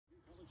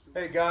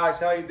Hey guys,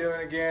 how you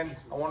doing again?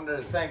 I wanted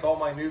to thank all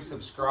my new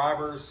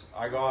subscribers.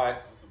 I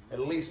got at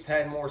least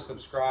 10 more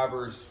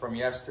subscribers from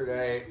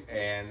yesterday,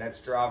 and that's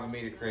driving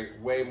me to create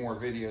way more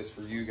videos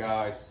for you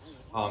guys.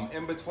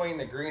 In between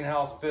the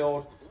greenhouse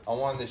build, I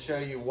wanted to show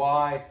you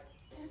why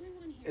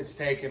it's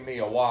taken me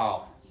a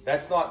while.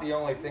 That's not the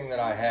only thing that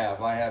I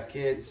have. I have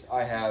kids,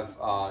 I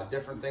have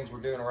different things we're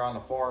doing around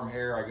the farm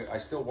here. I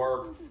still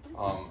work.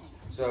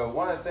 So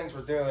one of the things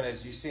we're doing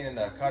is, you've seen in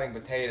the cutting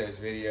potatoes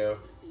video,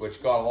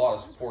 which got a lot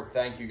of support.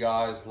 Thank you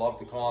guys, love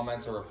the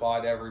comments, I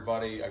replied to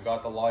everybody. I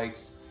got the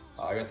likes,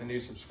 I got the new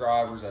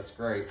subscribers, that's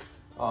great.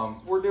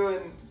 We're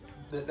doing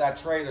that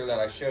trailer that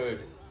I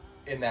showed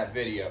in that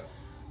video.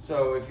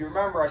 So if you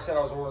remember, I said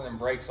I was ordering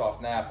brakes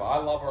off Napa. I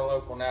love our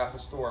local Napa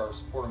store. I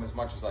support them as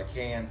much as I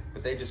can,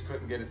 but they just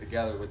couldn't get it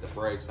together with the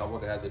brakes. I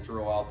would have had to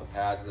drill out the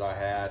pads that I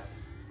had,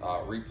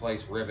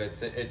 replace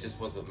rivets. It just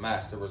was a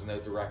mess. There was no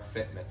direct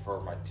fitment for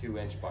my 2"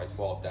 by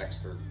 12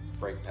 Dexter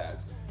brake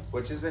pads,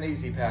 which is an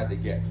easy pad to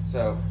get.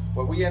 So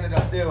what we ended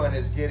up doing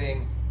is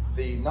getting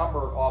the number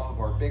off of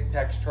our Big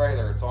Tex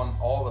trailer. It's on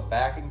all the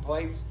backing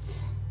plates.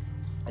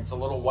 It's a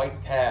little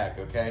white tag,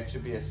 okay? It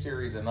should be a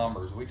series of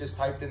numbers. We just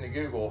typed into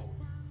Google,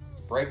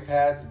 brake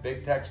pads,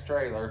 Big Tex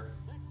trailer,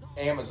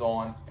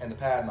 Amazon, and the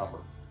pad number.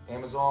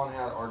 Amazon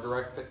had our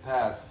direct fit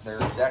pads. They're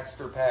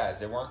Dexter pads.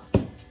 They weren't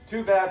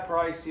too bad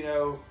price, you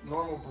know.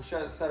 Normal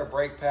set of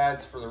brake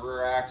pads for the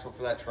rear axle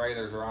for that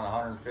trailer is around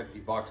 150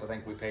 bucks. I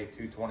think we paid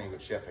 $220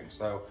 with shipping.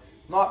 So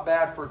not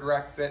bad for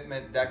direct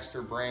fitment,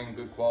 Dexter brand,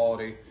 good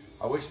quality.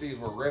 I wish these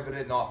were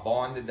riveted, not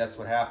bonded. That's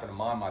what happened to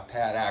mine. My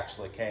pad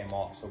actually came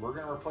off. So we're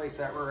gonna replace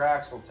that rear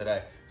axle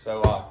today.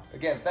 So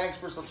again, thanks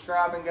for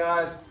subscribing,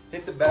 guys.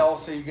 Hit the bell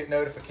so you get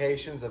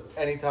notifications of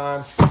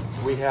anytime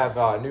we have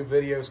new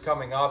videos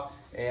coming up.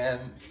 And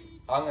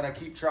I'm gonna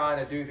keep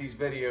trying to do these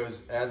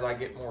videos as I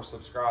get more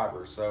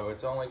subscribers. So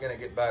it's only gonna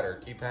get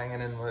better. Keep hanging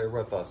in there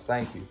with us.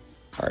 Thank you.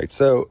 All right,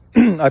 so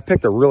I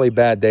picked a really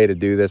bad day to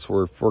do this.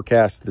 We're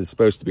forecasted it's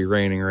supposed to be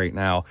raining right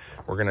now.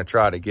 We're gonna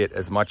try to get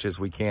as much as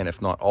we can, if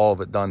not all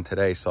of it done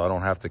today, so I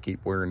don't have to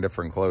keep wearing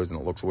different clothes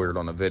and it looks weird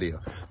on the video.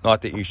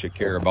 Not that you should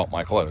care about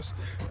my clothes.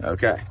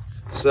 Okay,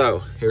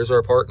 so here's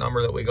our part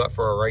number that we got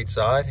for our right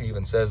side. It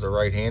even says the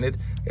right-handed.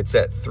 It's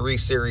that 3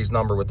 series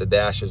number with the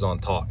dashes on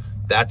top.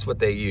 That's what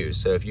they use.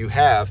 So if you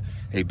have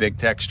a Big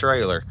Tex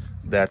trailer,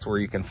 that's where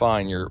you can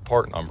find your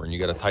part number, and you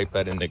gotta type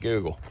that into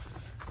Google.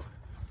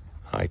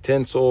 High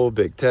tensile,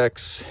 Big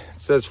Tex.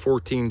 It says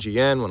 14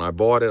 GN. When I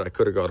bought it, I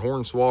could have got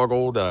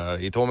hornswoggled.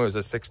 He told me it was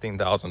a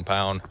 16,000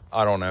 pound.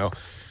 I don't know.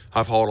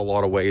 I've hauled a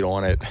lot of weight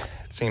on it.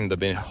 It seemed to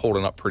be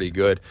holding up pretty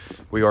good.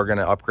 We are going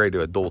to upgrade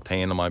to a dual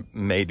tandem. I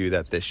may do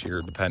that this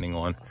year, depending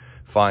on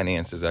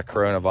finances. That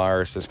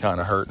coronavirus is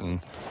kind of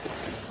hurting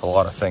a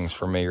lot of things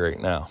for me right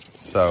now.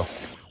 So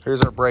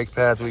here's our brake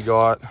pads we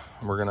got.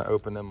 We're going to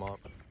open them up.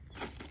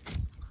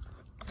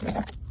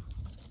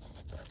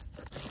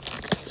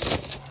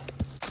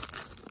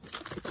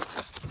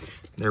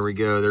 There we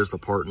go. There's the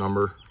part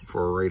number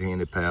for our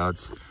right-handed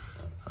pads.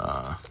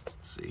 Let's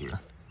see here.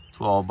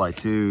 12 by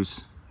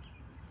 2s,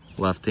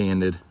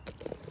 left-handed.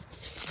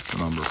 The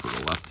number for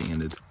the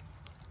left-handed.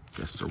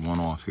 Guess they're one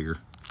off here.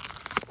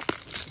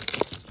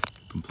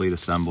 Complete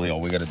assembly. All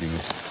we got to do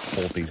is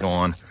bolt these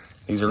on.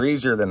 These are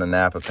easier than the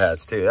Napa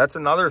pads too. That's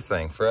another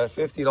thing. For that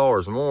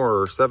 $50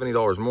 more or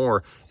 $70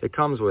 more, it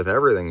comes with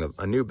everything.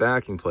 A new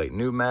backing plate,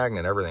 new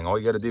magnet, everything. All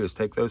you got to do is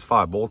take those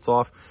 5 bolts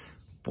off,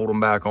 bolt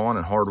them back on,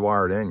 and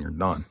hardwire it in. You're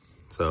done.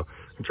 So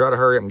we try to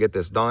hurry up and get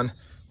this done.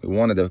 We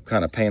wanted to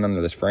kind of paint under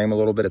this frame a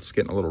little bit. It's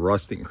getting a little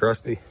rusty and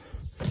crusty.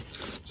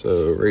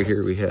 So right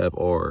here we have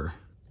our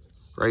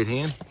right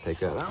hand. Take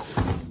that out.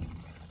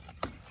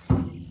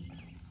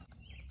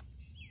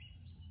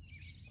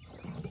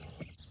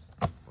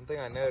 One thing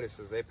I noticed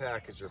is they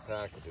package their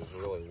packages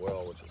really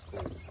well, which is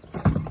cool.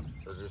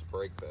 They're just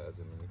brake pads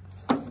in there.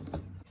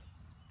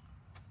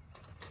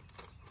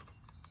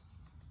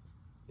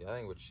 Yeah, I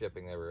think with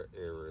shipping they were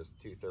is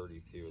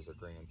 $232 as a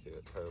grand to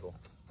it total.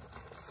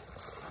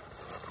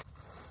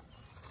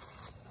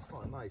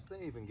 Oh, nice.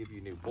 They even give you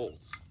new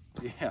bolts.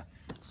 Yeah.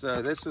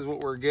 So this is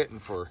what we're getting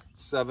for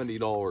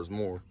 $70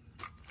 more.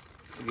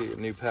 You get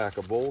a new pack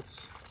of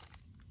bolts.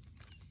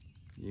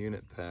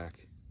 Unit pack.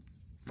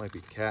 Might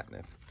be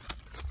catnip.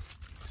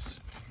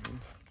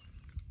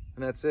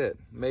 And that's it.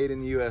 Made in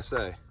the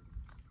USA.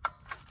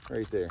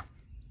 Right there.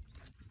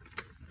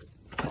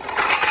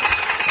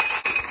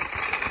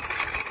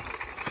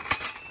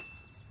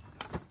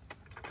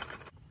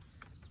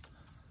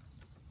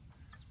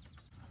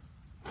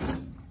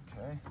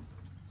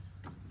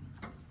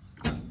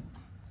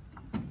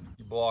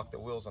 Block the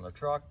wheels on a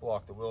truck,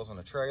 block the wheels on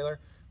a trailer,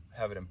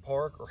 have it in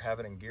park or have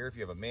it in gear if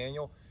you have a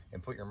manual,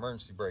 and put your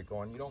emergency brake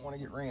on. You don't want to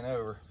get ran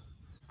over.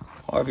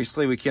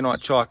 Obviously we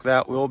cannot chalk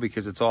that wheel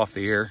because it's off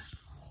the air.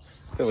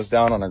 If it was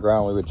down on the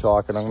ground we would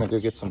chalk it. I'm going to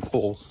go get some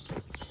tools.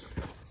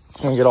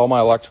 I'm going to get all my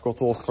electrical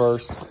tools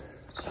first.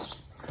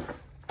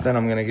 Then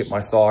I'm going to get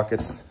my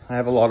sockets. I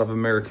have a lot of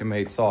American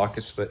made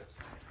sockets, but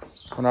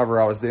whenever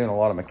I was doing a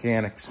lot of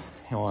mechanics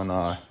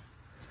on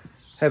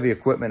heavy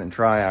equipment and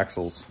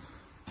triaxles.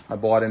 I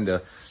bought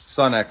into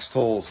Sunx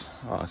tools.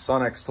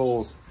 Sunx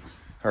tools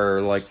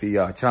are like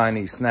the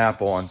Chinese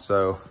Snap-on,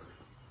 so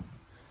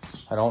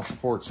I don't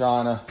support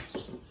China.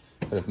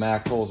 But if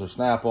Mac tools or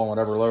Snap-on would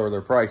ever lower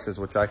their prices,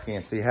 which I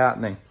can't see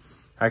happening,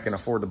 I can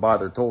afford to buy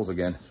their tools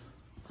again.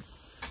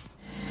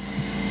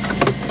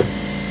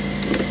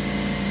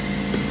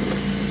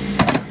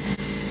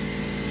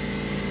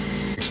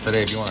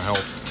 Today, if you want to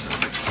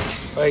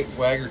help. Wait,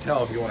 wag your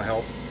tail if you want to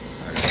help.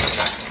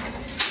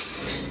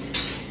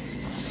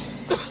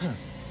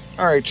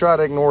 All right, try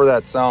to ignore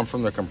that sound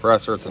from the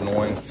compressor. It's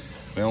annoying.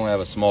 We only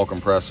have a small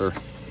compressor.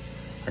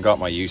 I got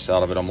my use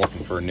out of it. I'm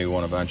looking for a new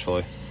one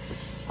eventually.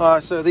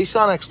 So these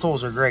Sunx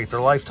tools are great. They're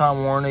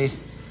lifetime warranty.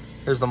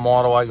 Here's the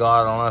model I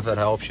got. I don't know if that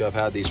helps you. I've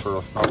had these for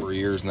a number of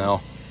years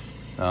now.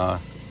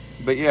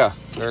 But yeah,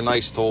 they're a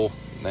nice tool.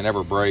 They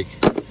never break.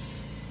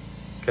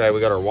 Okay, we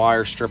got our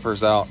wire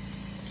strippers out.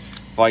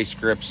 Vice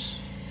grips,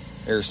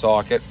 air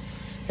socket,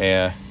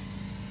 and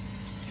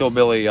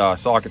hillbilly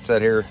socket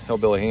set here,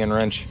 hillbilly hand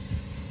wrench.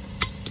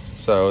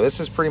 So this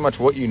is pretty much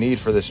what you need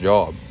for this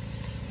job,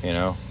 you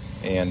know.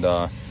 And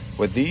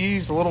with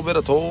these little bit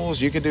of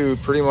tools, you could do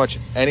pretty much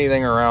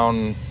anything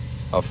around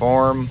a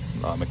farm,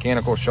 a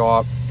mechanical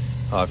shop.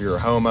 If you're a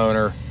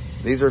homeowner,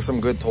 these are some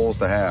good tools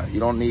to have.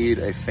 You don't need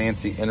a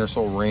fancy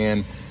Ingersoll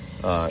Rand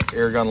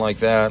air gun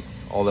like that.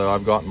 Although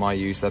I've gotten my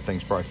use, that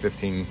thing's probably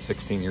 15,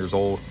 16 years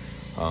old.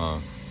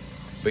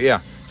 But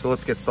yeah, so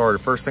let's get started.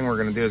 First thing we're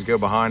gonna do is go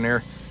behind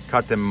there,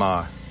 cut them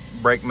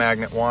brake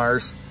magnet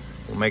wires.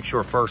 We'll make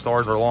sure first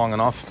ours are long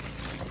enough.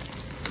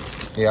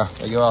 Yeah,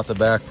 they go out the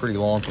back pretty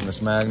long from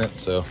this magnet,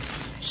 so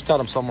just cut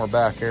them somewhere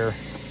back here.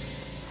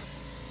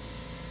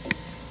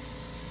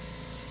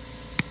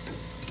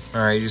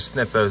 All right, you just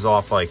snip those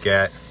off like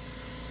that.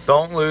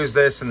 Don't lose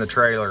this in the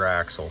trailer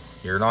axle.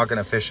 You're not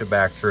gonna fish it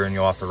back through and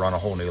you'll have to run a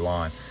whole new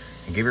line.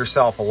 And give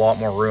yourself a lot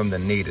more room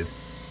than needed.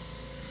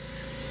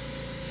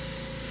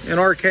 In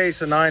our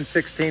case, a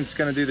 9/16 is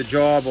going to do the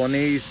job on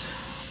these.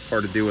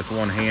 Hard to do with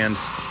one hand.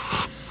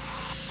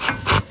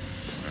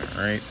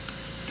 All right.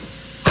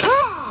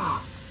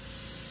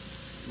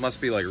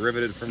 Must be like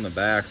riveted from the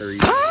back. They're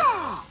easy.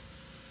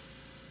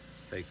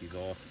 Take these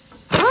off.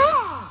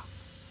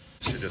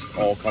 Should just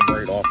all come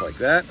right off like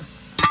that.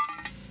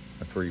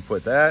 That's where you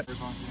put that.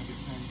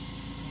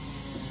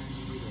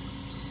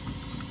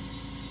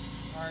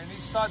 All right,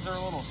 these studs are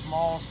a little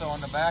small, so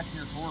on the back of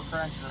your torque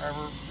wrench, or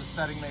wherever the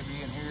setting may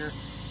be in here,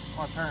 you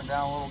want to turn it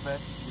down a little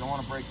bit. You don't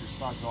want to break your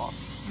studs off.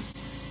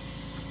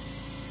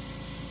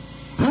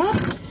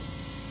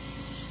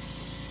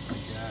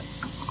 Like that.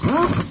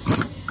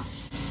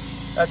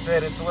 That's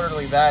it. It's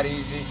literally that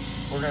easy.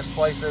 We're going to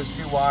splice those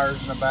two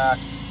wires in the back.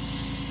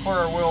 Put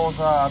our wheels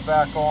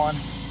back on.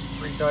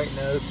 Retighten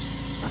those.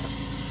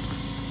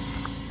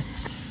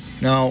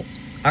 Now,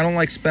 I don't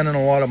like spending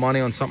a lot of money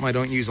on something I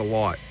don't use a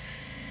lot.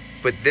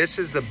 But this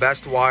is the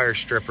best wire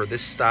stripper,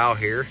 this style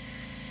here,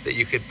 that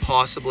you could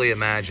possibly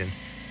imagine.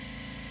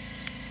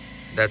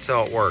 That's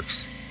how it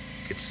works.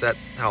 It's set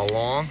how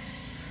long.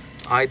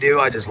 I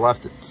just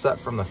left it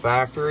set from the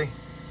factory.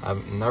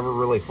 I've never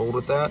really fooled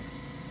with that.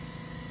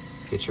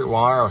 Get your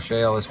wire, I'll show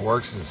you how this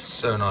works. It's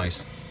so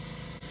nice.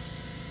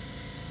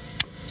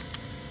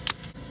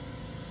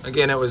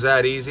 Again, it was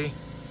that easy.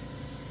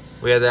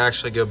 We had to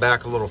actually go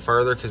back a little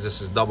further because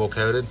this is double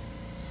coated.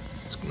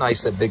 It's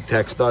nice that Big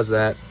Tex does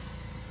that.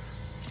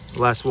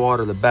 Less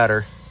water, the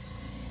better.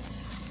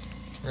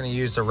 We're gonna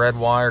use the red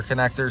wire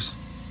connectors.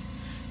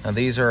 Now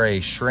these are a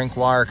shrink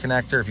wire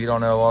connector. If you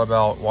don't know a lot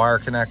about wire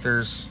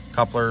connectors,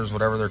 couplers,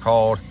 whatever they're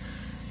called,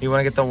 you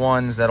wanna get the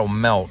ones that'll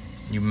melt.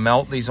 You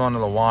melt these onto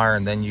the wire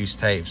and then use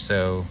tape.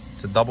 So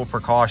it's a double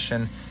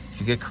precaution. If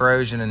you get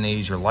corrosion in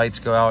these, your lights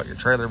go out, your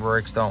trailer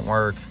brakes don't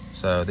work.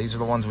 So these are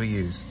the ones we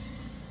use.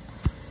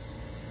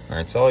 All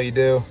right, so all you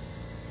do,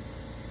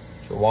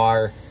 your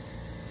wire,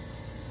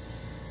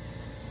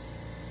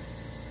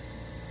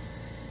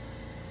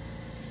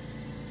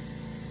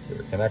 get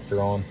your connector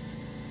on,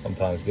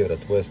 sometimes give it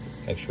a twist,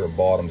 make sure it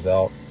bottoms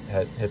out,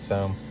 hits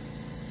home.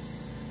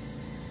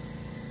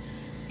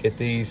 Get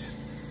these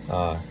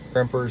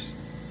crimpers.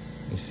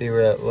 You see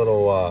where that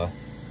little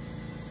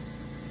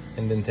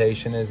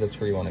indentation is? That's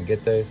where you want to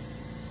get those.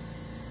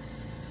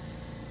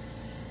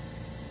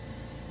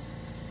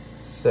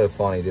 So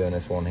funny doing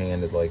this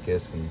one-handed like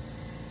this and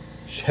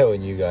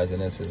showing you guys, and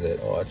this is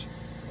it. Watch,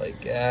 like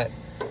that.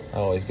 I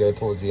always go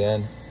towards the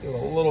end, do a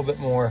little bit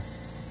more.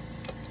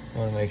 I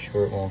want to make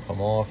sure it won't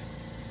come off.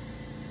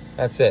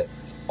 That's it.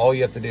 That's all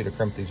you have to do to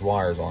crimp these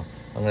wires on.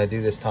 I'm going to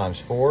do this times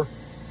 4,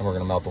 and we're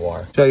going to melt the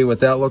wire. Show you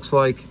what that looks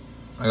like.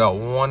 I got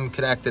one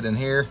connected in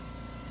here.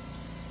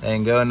 They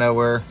ain't going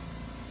nowhere.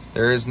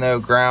 There is no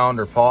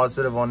ground or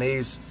positive on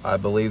these. I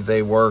believe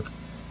they work,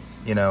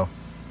 you know,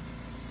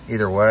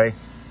 either way.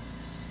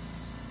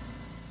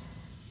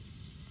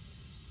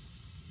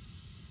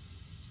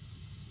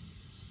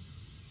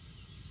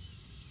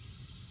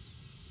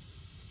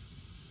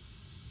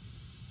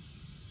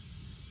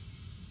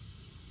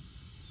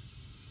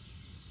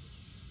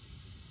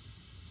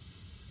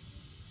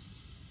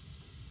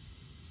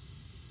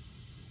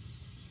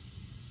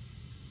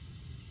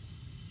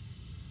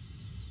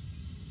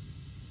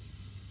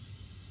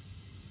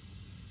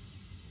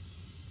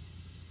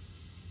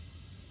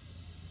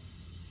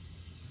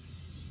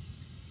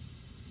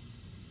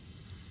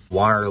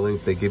 wire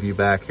loop they give you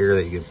back here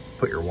that you can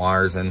put your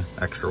wires in,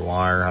 extra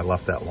wire. I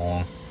left that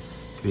long.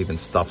 Could even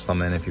stuff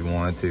some in if you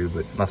wanted to,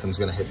 but nothing's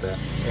gonna hit that.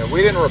 Yeah,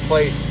 we didn't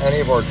replace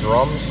any of our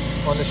drums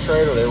on this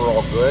trailer. They were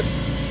all good.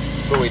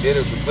 So what we did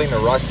is we cleaned the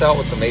rust out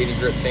with some 80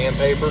 grit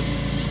sandpaper,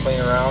 clean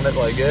around it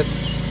like this,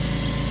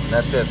 and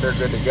that's it. They're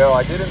good to go.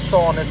 I did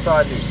install on this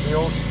side new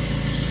seals.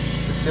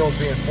 The seals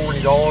being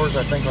 $40,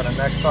 I think on the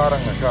next side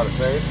I'm gonna try to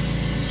save.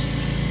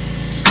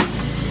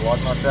 The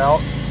lug nuts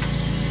out.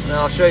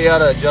 Now I'll show you how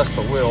to adjust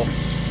the wheel.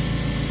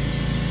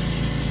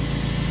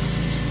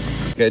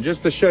 Okay,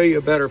 just to show you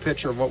a better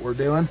picture of what we're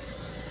doing,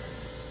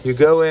 you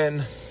go in,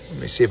 let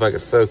me see if I can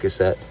focus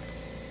that.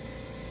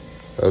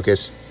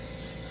 Focus.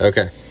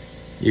 Okay.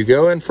 You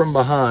go in from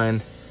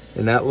behind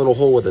in that little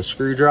hole with a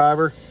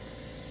screwdriver,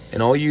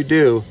 and all you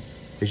do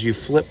is you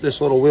flip this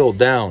little wheel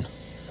down,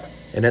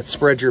 and that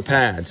spreads your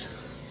pads.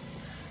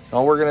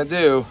 All we're gonna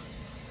do,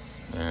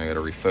 I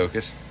gotta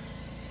refocus.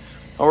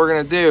 All we're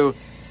gonna do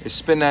is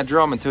spin that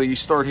drum until you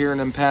start hearing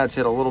them pads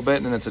hit a little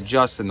bit, and it's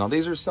adjusted. Now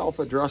these are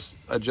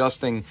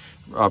self-adjusting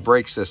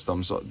brake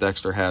systems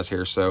Dexter has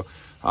here, so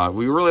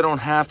we really don't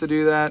have to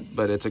do that,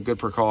 but it's a good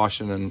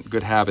precaution and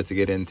good habit to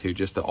get into,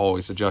 just to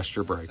always adjust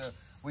your brakes. So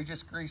we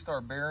just greased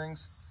our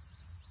bearings.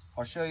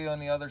 I'll show you on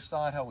the other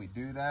side how we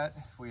do that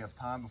if we have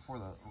time before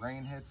the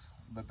rain hits.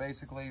 But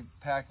basically,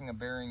 packing a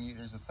bearing,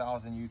 there's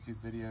 1,000 YouTube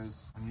videos.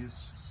 When your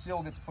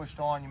seal gets pushed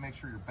on, you make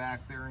sure your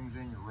back bearing's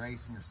in, your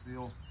race and your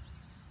seal.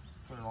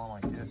 Put it on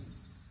like this.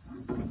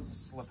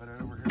 Slip it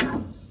over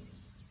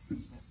here.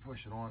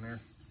 Push it on there.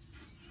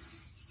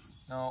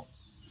 Now,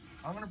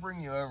 I'm gonna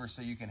bring you over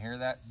so you can hear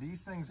that.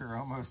 These things are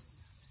almost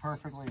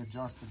perfectly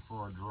adjusted for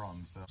our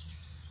drums. So,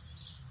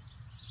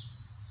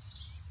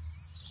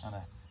 kind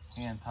of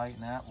hand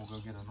tighten that. We'll go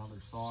get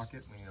another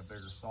socket. We need a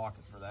bigger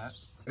socket for that.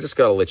 I just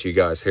gotta let you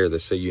guys hear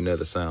this so you know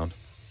the sound.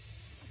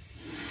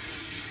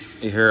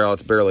 You hear how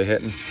it's barely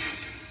hitting?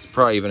 It's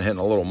probably even hitting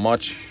a little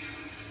much.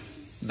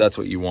 That's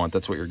what you want.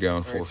 That's what you're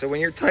going for. Right, so when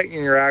you're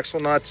tightening your axle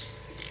nuts,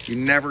 you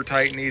never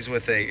tighten these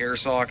with a air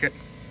socket.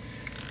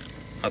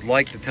 I'd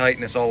like to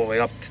tighten this all the way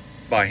up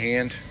by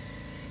hand.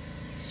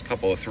 Just a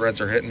couple of threads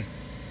are hitting,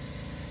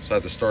 so I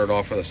have to start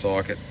off with a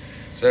socket.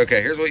 So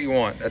okay, here's what you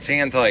want. That's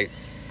hand tight.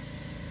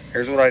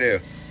 Here's what I do.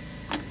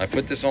 I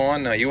put this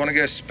on. Now you want to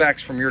go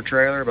specs from your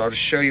trailer, but I'll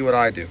just show you what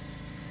I do.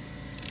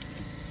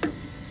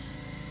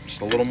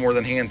 Just a little more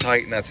than hand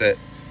tight, and that's it.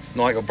 It's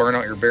not like it'll burn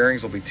out your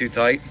bearings. It'll be too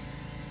tight.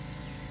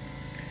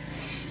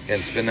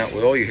 And spin that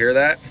wheel. You hear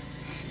that?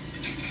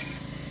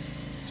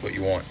 That's what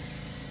you want.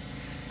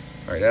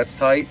 All right, that's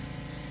tight.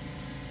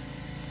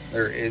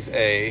 There is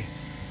a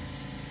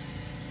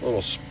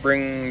little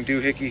spring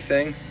doohickey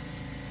thing.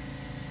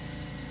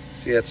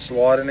 See that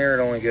slot in there?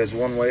 It only goes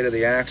one way to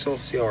the axle.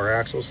 See how our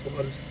axle's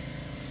slotted?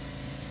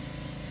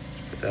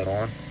 Put that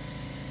on.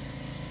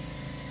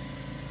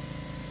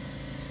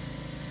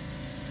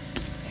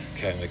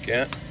 Okay, like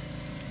that.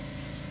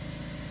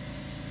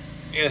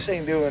 Yeah, this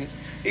ain't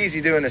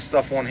easy doing this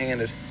stuff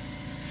one-handed.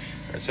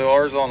 Right, so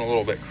ours is on a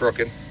little bit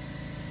crooked.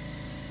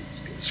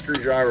 Get a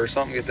screwdriver or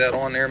something, get that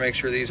on there, make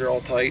sure these are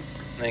all tight.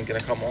 They ain't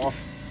gonna come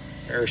off.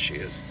 There she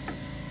is.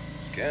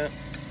 Okay.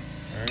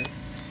 All right.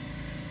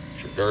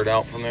 Get your dirt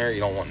out from there. You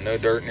don't want no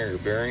dirt near your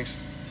bearings.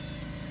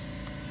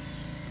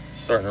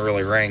 It's starting to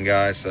really rain,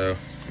 guys, so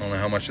I don't know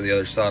how much of the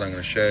other side I'm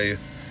gonna show you.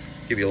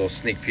 Give you a little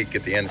sneak peek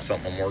at the end of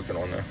something I'm working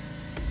on though.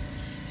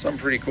 Something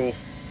pretty cool.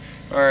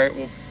 All right,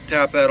 we'll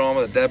tap that on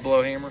with a dead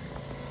blow hammer.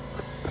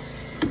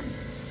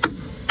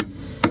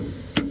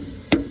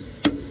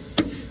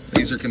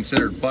 These are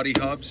considered buddy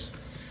hubs.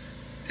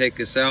 Take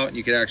this out and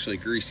you can actually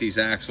grease these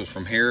axles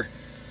from here.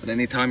 But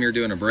anytime you're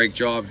doing a brake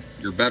job,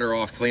 you're better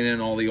off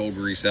cleaning all the old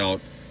grease out,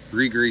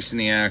 re-greasing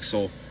the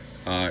axle,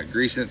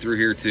 greasing it through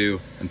here too,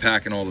 and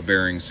packing all the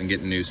bearings and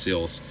getting new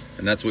seals.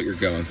 And that's what you're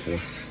going for,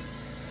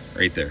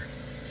 right there.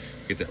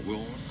 Get that wheel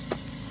on.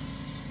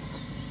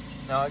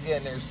 Now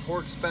again, there's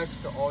torque specs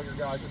to all your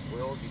guys'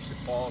 wheels. You should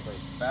follow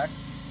those specs.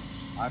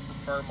 I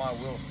prefer my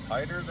wheels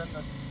tighter than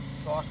the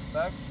stock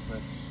specs, but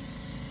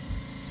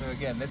so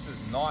again, this is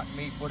not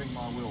me putting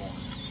my wheel on,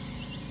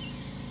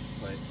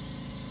 but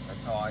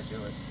that's how I do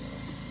it. So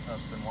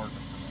that's been working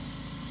for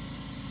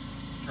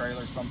me.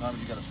 Trailers, sometimes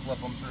you got to slip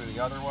them through the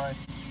other way.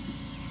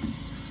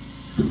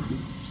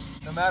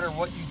 No matter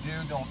what you do,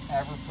 don't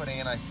ever put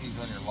anti-seize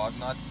on your lug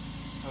nuts.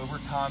 Over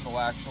time, they'll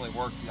actually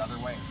work the other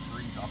way and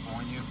freeze up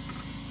on you.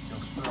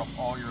 You'll screw up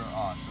all your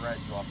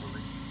threads. You'll have to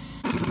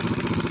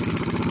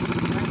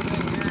next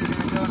thing here, you're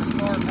going to go in a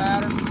star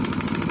pattern.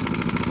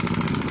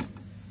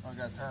 I've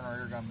got to turn our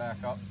air gun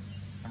back up.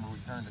 Remember, we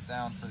turned it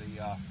down for the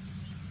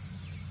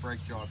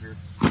brake job here.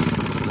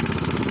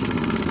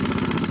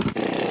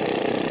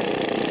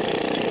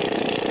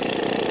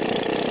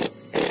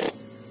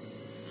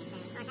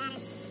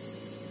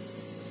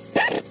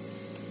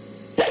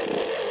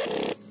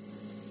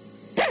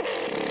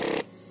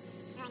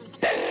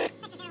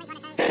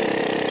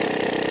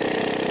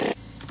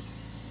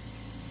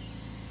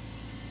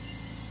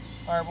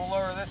 All right, we'll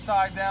lower this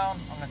side down.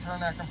 I'm gonna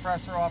turn that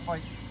compressor off like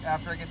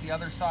after I get the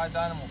other side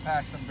done, and we'll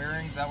pack some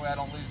bearings. That way I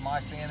don't lose my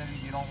sanity,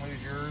 you don't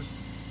lose yours.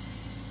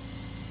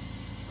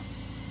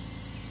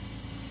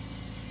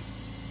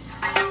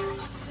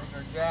 Take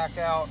our jack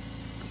out.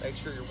 Make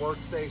sure your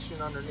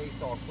workstation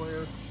underneath's all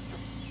clear.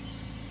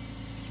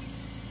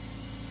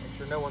 Make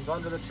sure no one's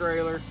under the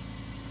trailer,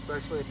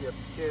 especially if you have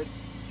kids.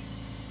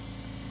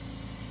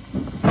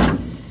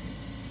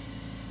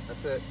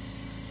 That's it.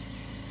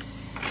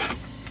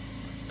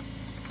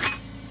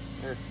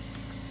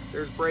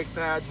 There's brake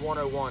pads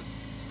 101.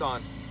 It's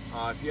done.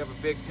 If you have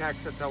a big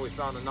Tex, that's how we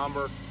found the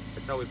number.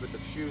 That's how we put the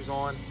shoes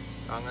on.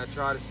 I'm going to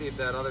try to see if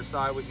that other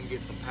side we can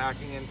get some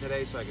packing in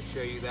today so I can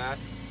show you that.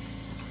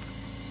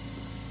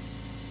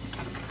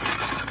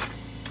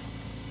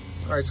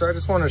 All right, so I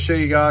just want to show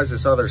you guys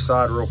this other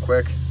side real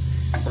quick.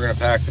 We're going to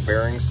pack the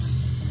bearings.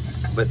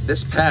 But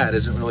this pad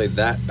isn't really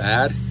that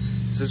bad.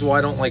 This is why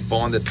I don't like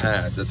bonded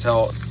pads. That's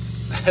how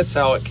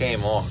it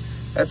came off.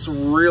 That's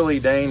really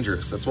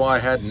dangerous. That's why I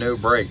had no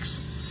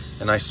brakes.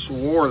 And I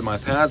swore my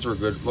pads were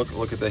good.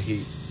 Look at the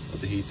heat,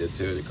 what the heat did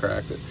to it, it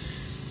cracked it.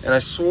 And I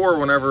swore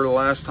whenever the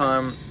last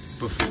time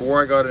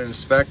before I got it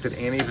inspected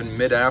and even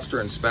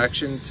mid-after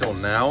inspection till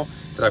now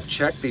that I've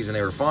checked these and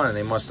they were fine, and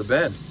they must have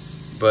been.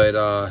 But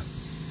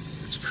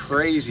it's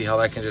crazy how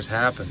that can just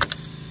happen.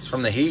 It's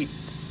from the heat,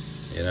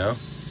 you know?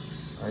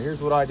 All right,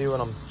 here's what I do when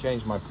I'm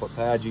changing my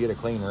pads. You get a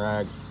clean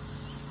rag,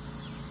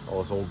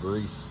 all this old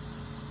grease.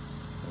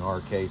 In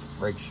our case,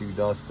 brake shoe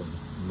dust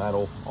and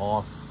metal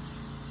off.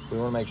 We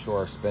want to make sure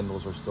our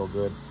spindles are still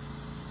good.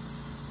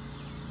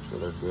 Make sure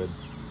they're good.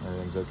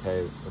 Everything's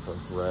okay with our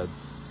threads.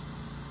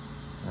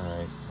 All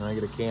right, then I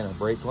get a can of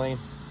brake clean.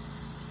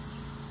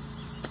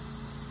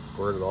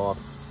 Squirt it off.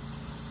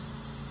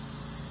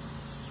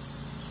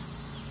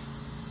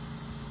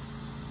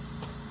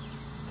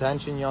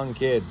 Attention, young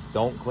kids,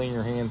 don't clean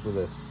your hands with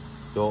this.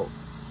 Don't.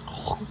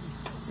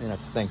 Man, it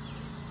stinks.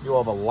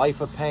 You'll have a life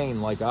of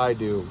pain like I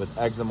do with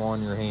eczema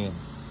on your hands.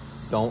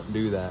 Don't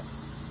do that.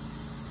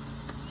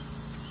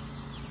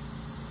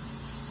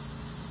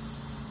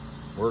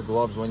 Wear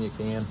gloves when you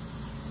can.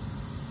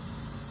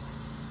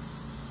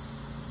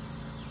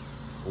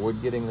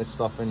 Avoid getting this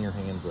stuff in your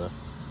hands though,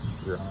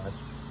 your eyes.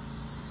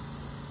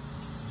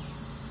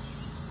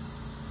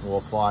 We'll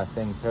apply a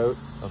thin coat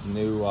of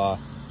new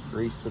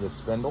grease to the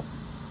spindle.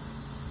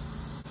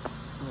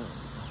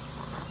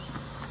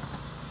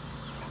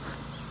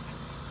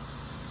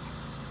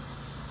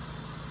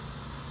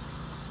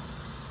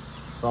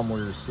 Some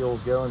where your seal's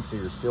going, so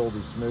your seal will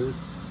be smooth.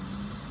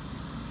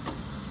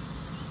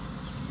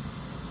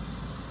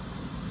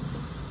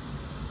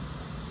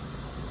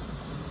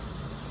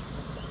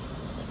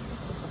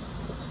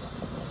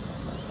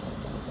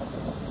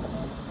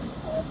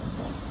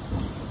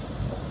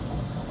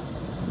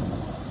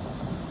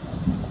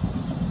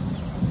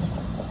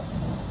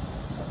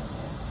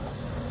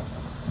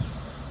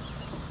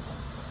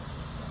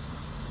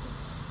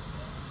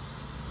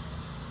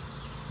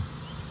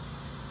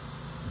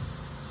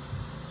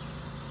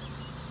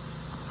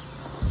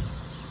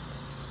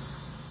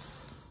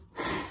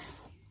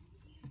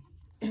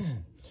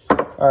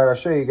 All right, I'll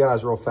show you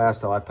guys real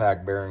fast how I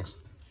pack bearings.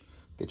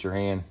 Get your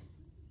hand,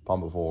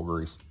 pump it full of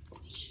grease.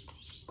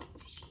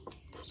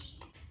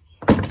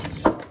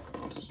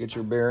 Get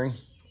your bearing,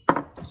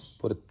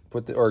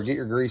 get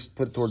your grease,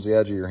 put it towards the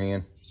edge of your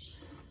hand.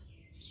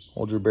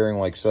 Hold your bearing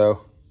like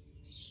so.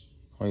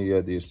 All you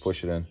gotta do is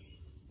push it in.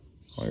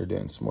 All you're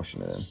doing is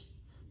smushing it in.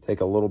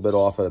 Take a little bit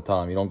off at a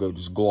time. You don't go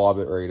just glob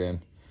it right in.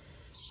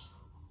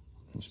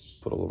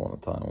 Just put a little at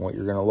a time. And what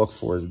you're gonna look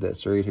for is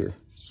this right here.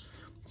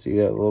 See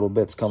that little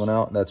bit's coming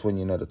out? That's when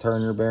you know to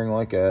turn your bearing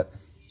like that.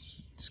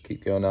 Just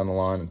keep going down the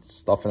line and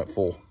stuffing it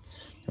full.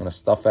 You want to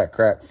stuff that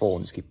crack full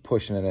and just keep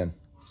pushing it in.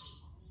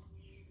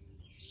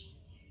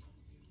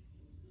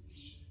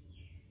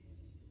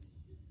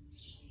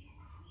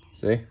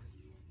 See?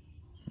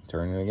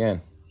 Turn it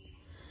again.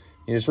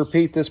 You just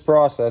repeat this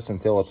process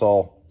until it's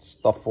all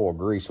stuffed full of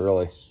grease,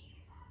 really.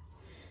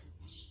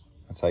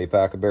 That's how you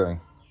pack a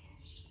bearing.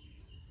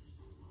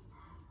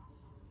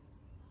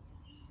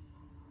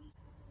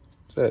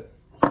 That's it.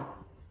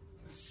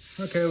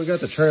 Okay, we got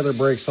the trailer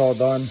brakes all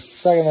done.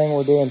 Second thing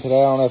we're doing today,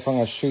 I don't know if I'm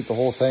going to shoot the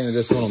whole thing or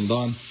just when I'm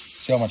done.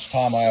 See how much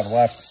time I have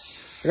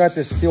left. I got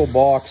this steel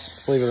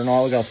box, believe it or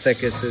not. Look how thick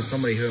this is.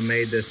 Somebody who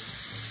made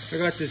this. I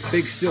got this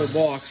big steel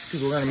box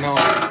because we're going to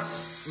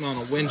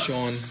mount a winch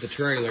on the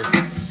trailer.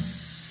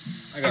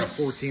 I got a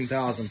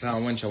 14,000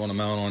 pound winch I want to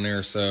mount on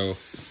there. So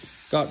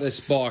got this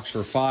box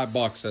for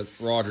 $5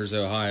 at Rogers,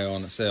 Ohio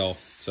on the sale.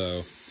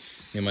 So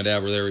me and my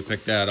dad were there, we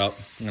picked that up.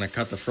 I'm going to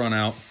cut the front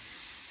out.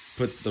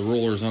 Put the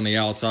rulers on the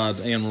outside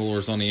and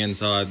rulers on the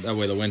inside. That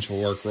way the winch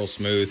will work real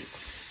smooth.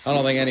 I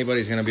don't think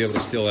anybody's going to be able to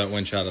steal that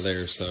winch out of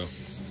there. So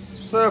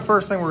the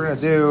first thing we're going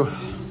to do,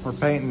 we're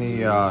painting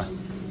the,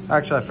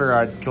 actually I figured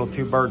I'd kill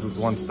two birds with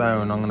one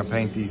stone. I'm going to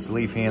paint these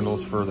leaf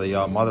handles for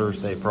the Mother's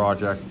Day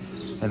project.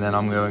 And then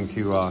I'm going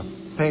to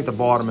paint the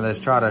bottom of this,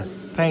 try to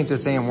paint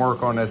this and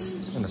work on this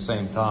in the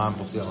same time.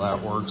 We'll see how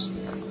that works.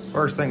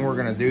 First thing we're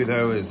gonna do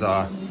though is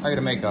I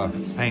gotta make a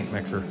paint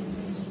mixer.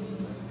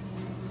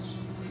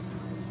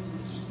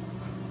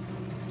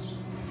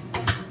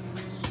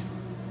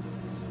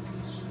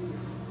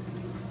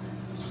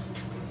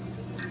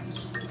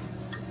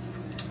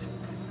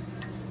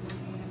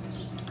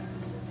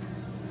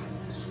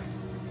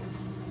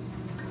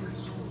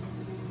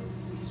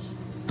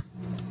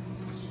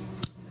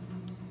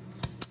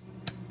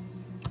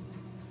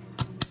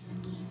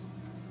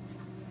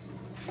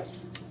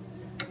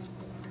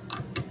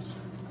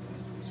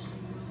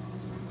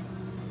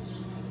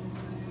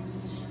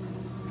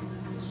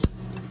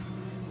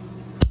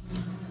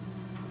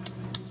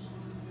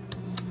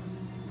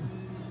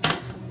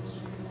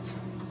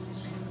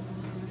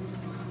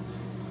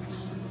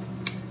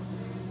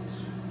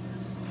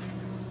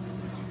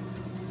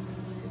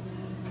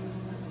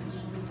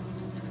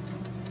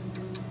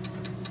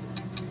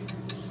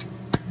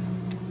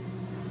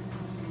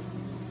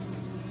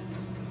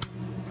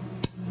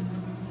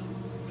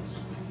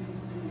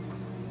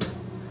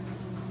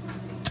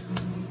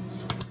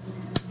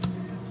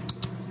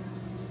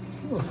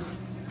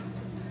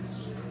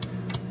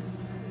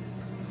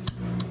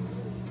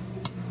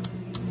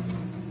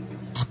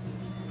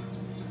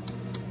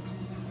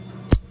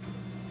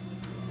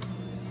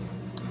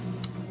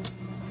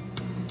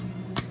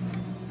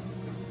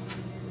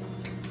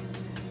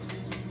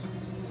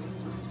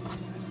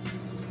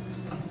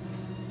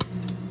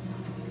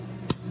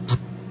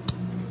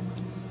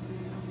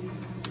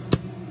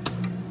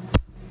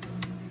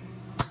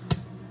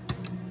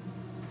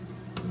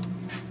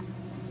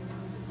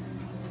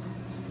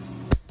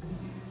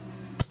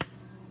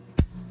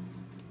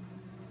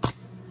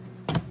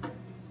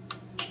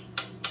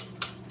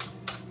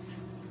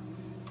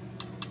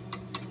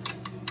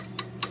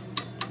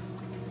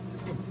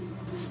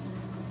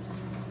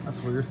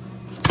 That's weird.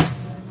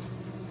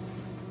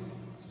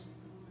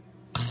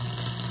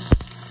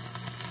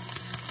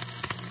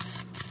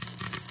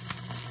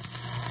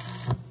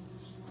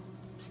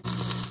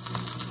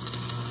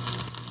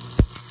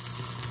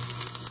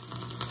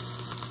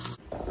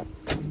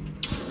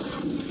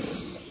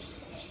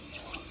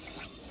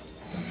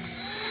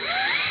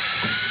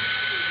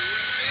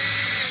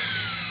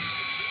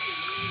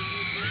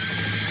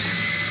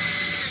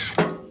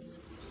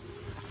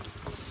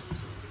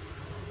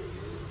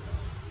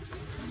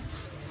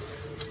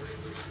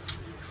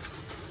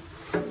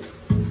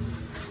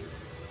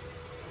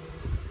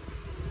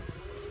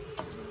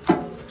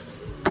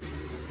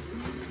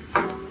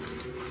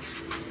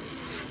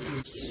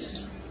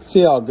 See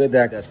how good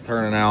that's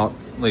turning out.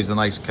 Leaves a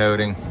nice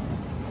coating.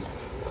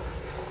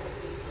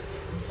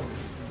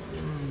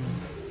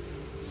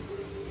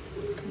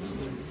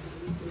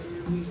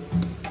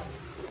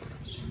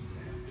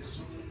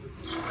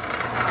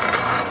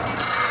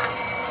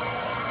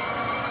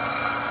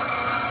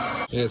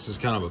 This is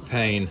kind of a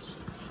pain.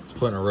 It's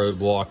putting a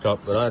roadblock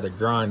up, but I had to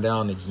grind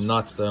down these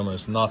nuts to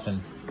almost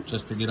nothing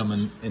just to get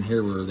them in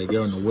here where they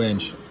go in the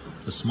winch.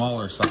 The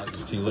smaller side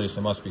is too loose.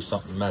 It must be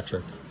something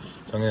metric.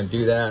 So I'm going to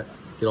do that,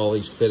 get all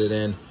these fitted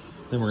in.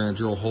 Then we're going to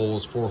drill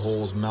holes, 4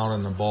 holes, mount it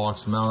in the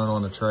box, mount it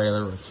on the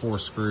trailer with 4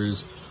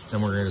 screws.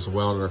 Then we're going to just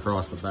weld it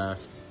across the back.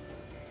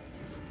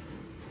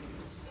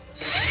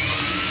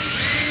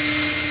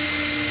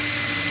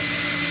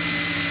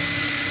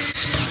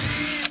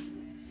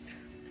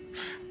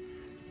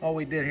 All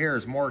we did here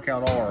is mark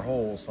out all our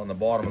holes on the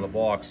bottom of the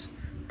box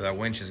where that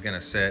winch is going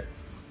to sit.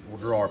 We'll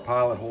drill our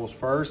pilot holes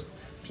first,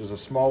 which is a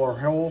smaller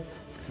hole,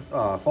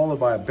 followed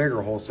by a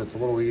bigger hole so it's a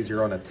little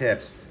easier on the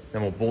tips.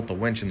 Then we'll bolt the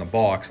winch in the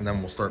box and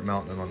then we'll start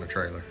mounting it on the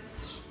trailer.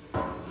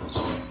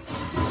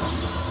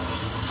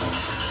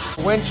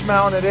 Winch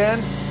mounted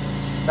in.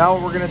 Now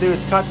what we're going to do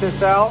is cut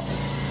this out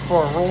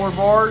for roller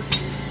bars.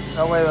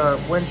 That way the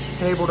winch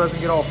cable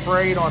doesn't get all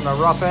frayed on the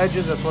rough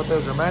edges. That's what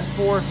those are meant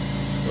for.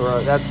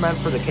 That's meant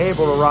for the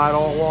cable to ride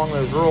all along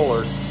those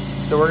rollers.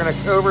 So we're going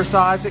to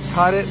oversize it,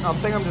 cut it. I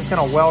think I'm just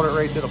going to weld it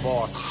right to the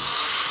box.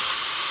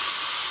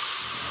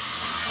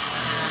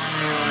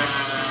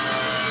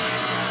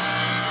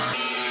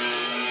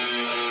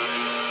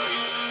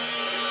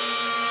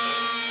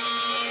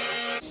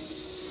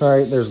 All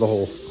right, there's the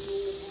hole.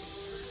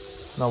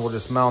 Now we'll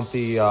just mount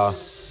the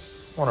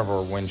one of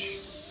our winch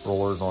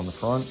rollers on the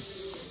front.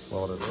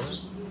 Weld it in.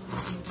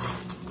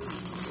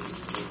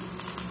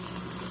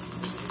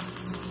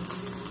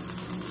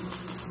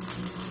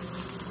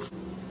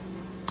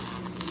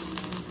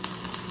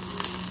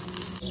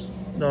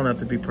 Don't have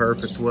to be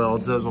perfect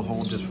welds. Those will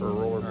hold just for a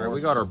roller. All right,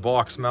 we got our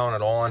box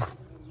mounted on.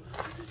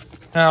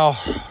 Now,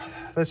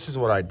 this is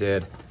what I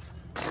did.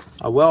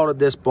 I welded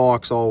this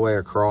box all the way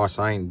across.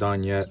 I ain't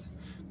done yet.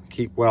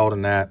 Keep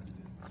welding that.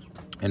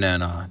 And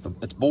then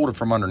it's bolted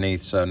from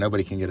underneath so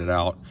nobody can get it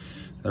out.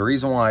 The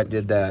reason why I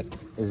did that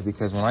is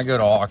because when I go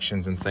to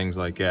auctions and things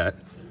like that,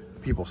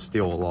 people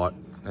steal a lot.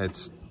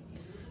 It's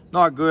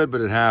not good,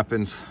 but it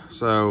happens.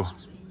 So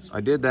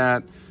I did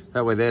that.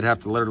 That way they'd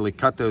have to literally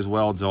cut those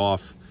welds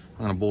off.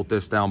 I'm gonna bolt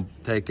this down,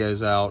 take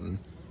those out, and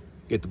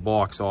get the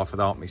box off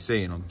without me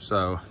seeing them.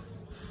 So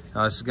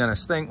Now, this is gonna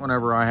stink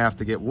whenever I have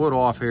to get wood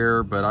off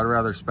here, but I'd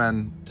rather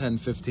spend 10,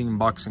 15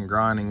 bucks in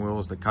grinding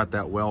wheels to cut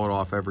that weld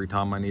off every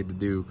time I need to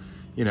do,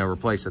 you know,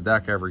 replace a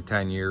deck every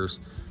 10 years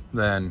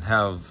than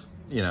have,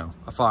 you know,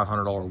 a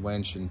 $500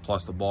 winch and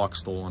plus the box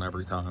stolen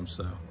every time.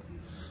 So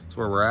that's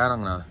where we're at.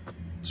 I'm gonna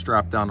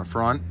strap down the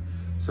front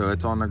so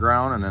it's on the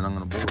ground, and then I'm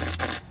gonna board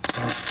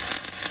it.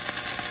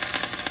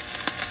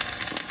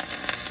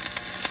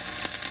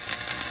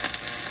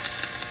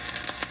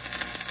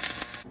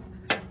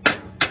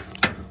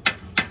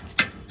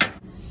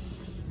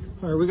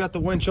 All right, we got the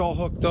winch all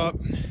hooked up.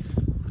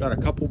 Got a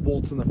couple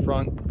bolts in the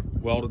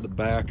front, welded the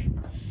back.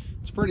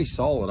 It's pretty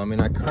solid. I mean,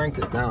 I cranked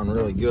it down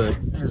really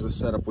good. Here's the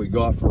setup we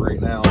got for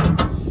right now.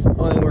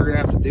 Only thing we're gonna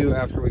have to do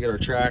after we get our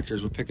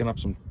tractors, we're picking up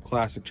some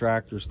classic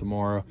tractors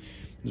tomorrow,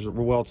 is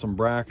we'll weld some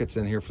brackets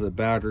in here for the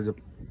battery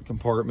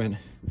compartment.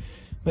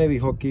 Maybe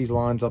hook these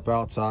lines up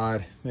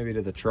outside, maybe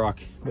to the truck.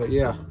 But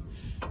yeah,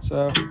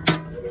 so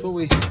that's what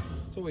we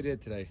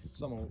did today.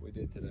 Some of what we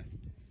did today.